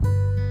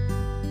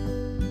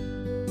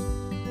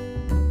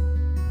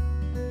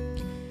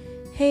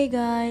Hey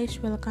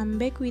guys, welcome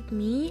back with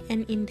me,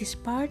 and in this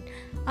part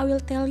I will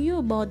tell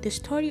you about the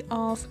story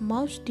of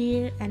mouse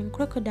deer and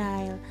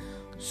crocodile.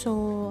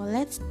 So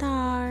let's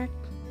start.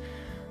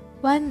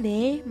 One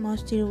day,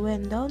 mouse deer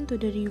went down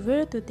to the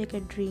river to take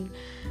a drink,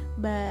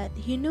 but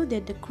he knew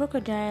that the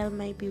crocodile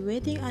might be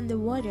waiting on the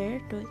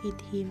water to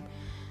eat him.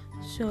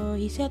 So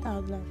he said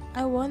out loud,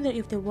 "I wonder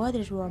if the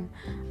water's warm.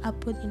 I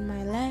put in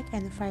my leg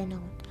and find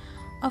out."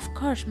 Of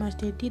course, mouse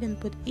deer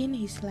didn't put in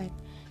his leg.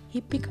 He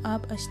picked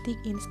up a stick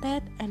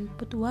instead and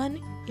put one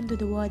into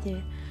the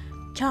water.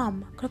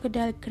 Chomp!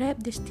 Crocodile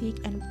grabbed the stick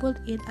and pulled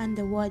it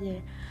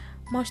underwater.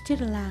 Mouse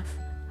deer laughed.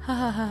 Ha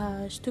ha ha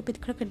ha, stupid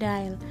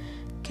crocodile.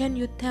 Can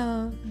you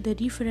tell the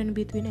difference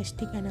between a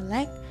stick and a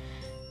leg?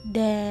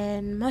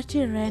 Then mouse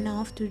deer ran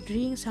off to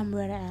drink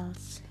somewhere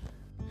else.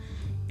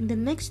 The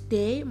next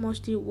day,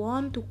 mouse deer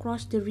wanted to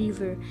cross the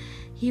river.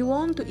 He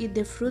wanted to eat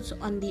the fruits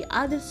on the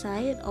other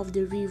side of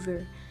the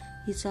river.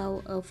 He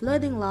saw a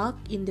floating log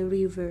in the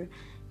river.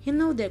 He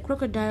knew that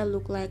crocodile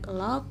looked like a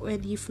log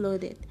when he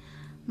floated.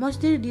 Mouse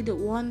deer didn't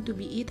want to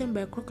be eaten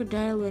by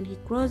crocodile when he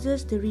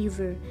crosses the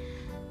river.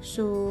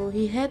 So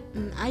he had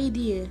an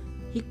idea.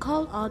 He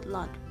called out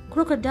loud,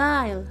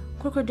 "Crocodile!"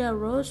 Crocodile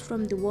rose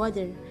from the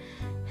water.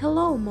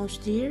 "Hello, mouse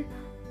deer.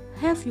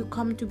 Have you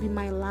come to be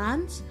my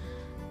lunch?"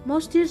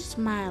 Mouse deer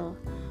smiled.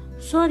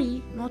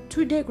 "Sorry, not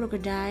today,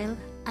 crocodile.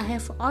 I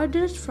have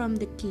orders from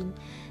the king.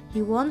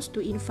 He wants to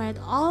invite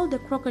all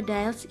the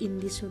crocodiles in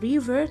this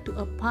river to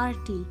a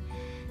party.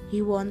 He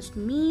wants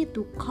me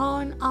to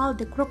count all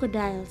the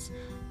crocodiles,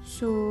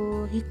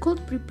 so he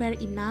could prepare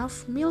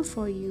enough meal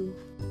for you."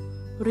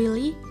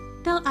 "Really?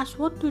 Tell us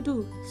what to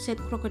do,"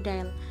 said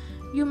Crocodile.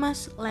 "You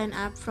must line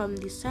up from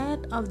this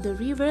side of the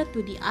river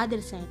to the other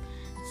side,"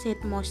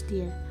 said Mouse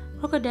deer.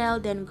 Crocodile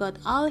then got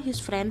all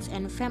his friends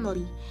and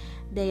family.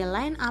 They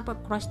lined up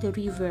across the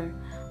river.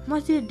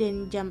 Mouse deer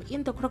then jumped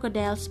into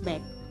Crocodile's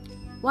back.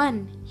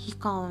 "One," he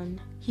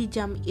counted. He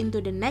jumped into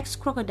the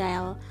next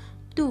crocodile.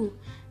 "Two,"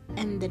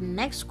 and the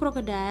next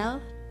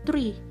crocodile.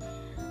 "3.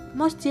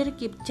 Mouse deer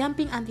kept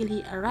jumping until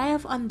he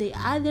arrived on the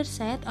other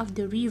side of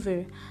the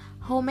river.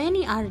 "How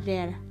many are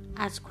there?"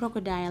 asked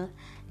Crocodile.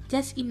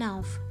 "Just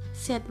enough,"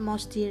 said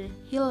Mouse deer.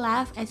 He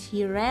laughed as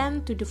he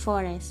ran to the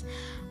forest.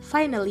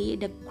 Finally,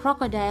 the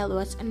crocodile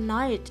was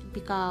annoyed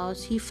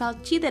because he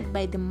felt cheated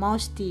by the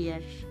mouse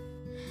deer.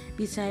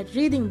 Besides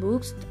reading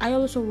books, I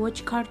also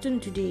watch cartoon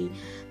today.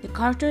 The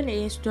cartoon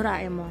is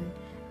Doraemon.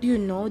 Do you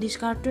know this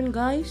cartoon,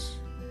 guys?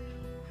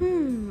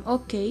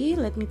 Okay,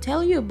 let me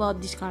tell you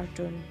about this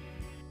cartoon.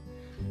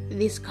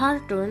 This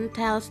cartoon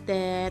tells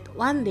that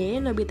one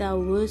day Nobita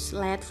was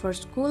late for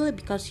school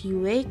because he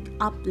waked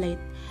up late.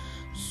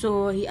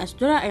 So he asked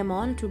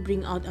Doraemon to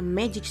bring out a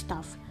magic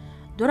stuff.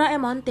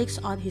 Doraemon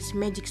takes out his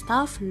magic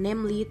stuff,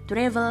 namely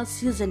travel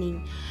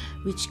seasoning,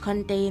 which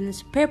contains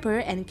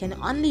pepper and can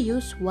only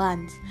use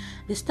once.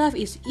 The stuff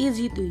is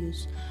easy to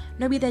use.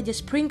 Nobita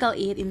just sprinkle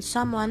it in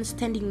someone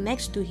standing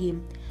next to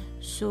him.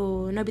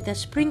 So Nobita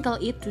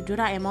sprinkled it to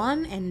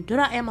Doraemon, and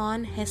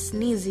Doraemon has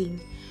sneezing.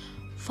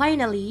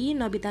 Finally,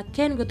 Nobita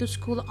can go to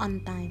school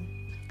on time.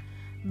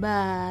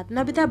 But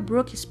Nobita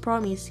broke his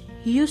promise.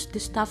 He used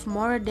the stuff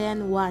more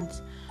than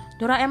once.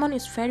 Doraemon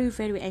is very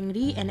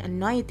angry and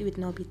annoyed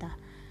with Nobita.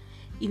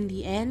 In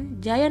the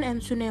end, Giant and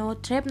Suneo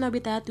trapped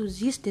Nobita to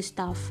use the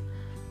stuff.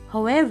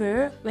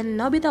 However, when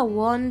Nobita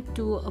wanted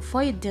to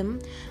avoid them,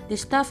 the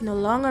stuff no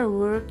longer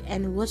worked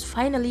and was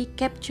finally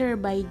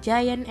captured by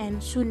Giant and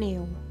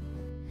Suneo.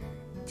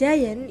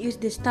 Giant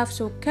used the stuff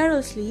so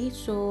carelessly,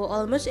 so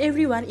almost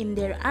everyone in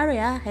their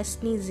area has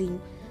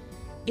sneezing.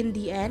 In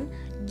the end,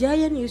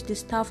 Giant used the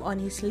stuff on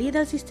his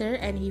little sister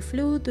and he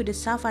flew to the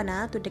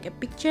savannah to take a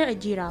picture of a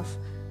giraffe.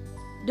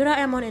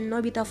 Doraemon and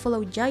Nobita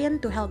followed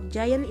Giant to help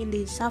Giant in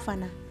the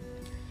savannah.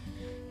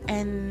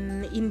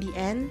 And in the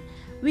end,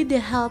 with the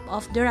help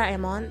of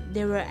Doraemon,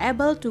 they were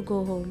able to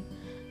go home.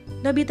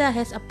 Nobita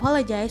has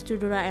apologized to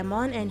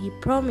Doraemon and he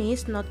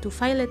promised not to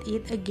violate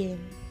it again.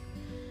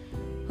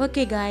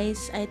 Okay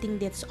guys, I think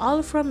that's all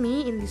from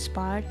me in this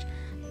part.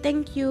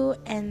 Thank you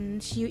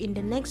and see you in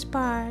the next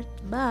part.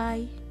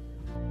 Bye.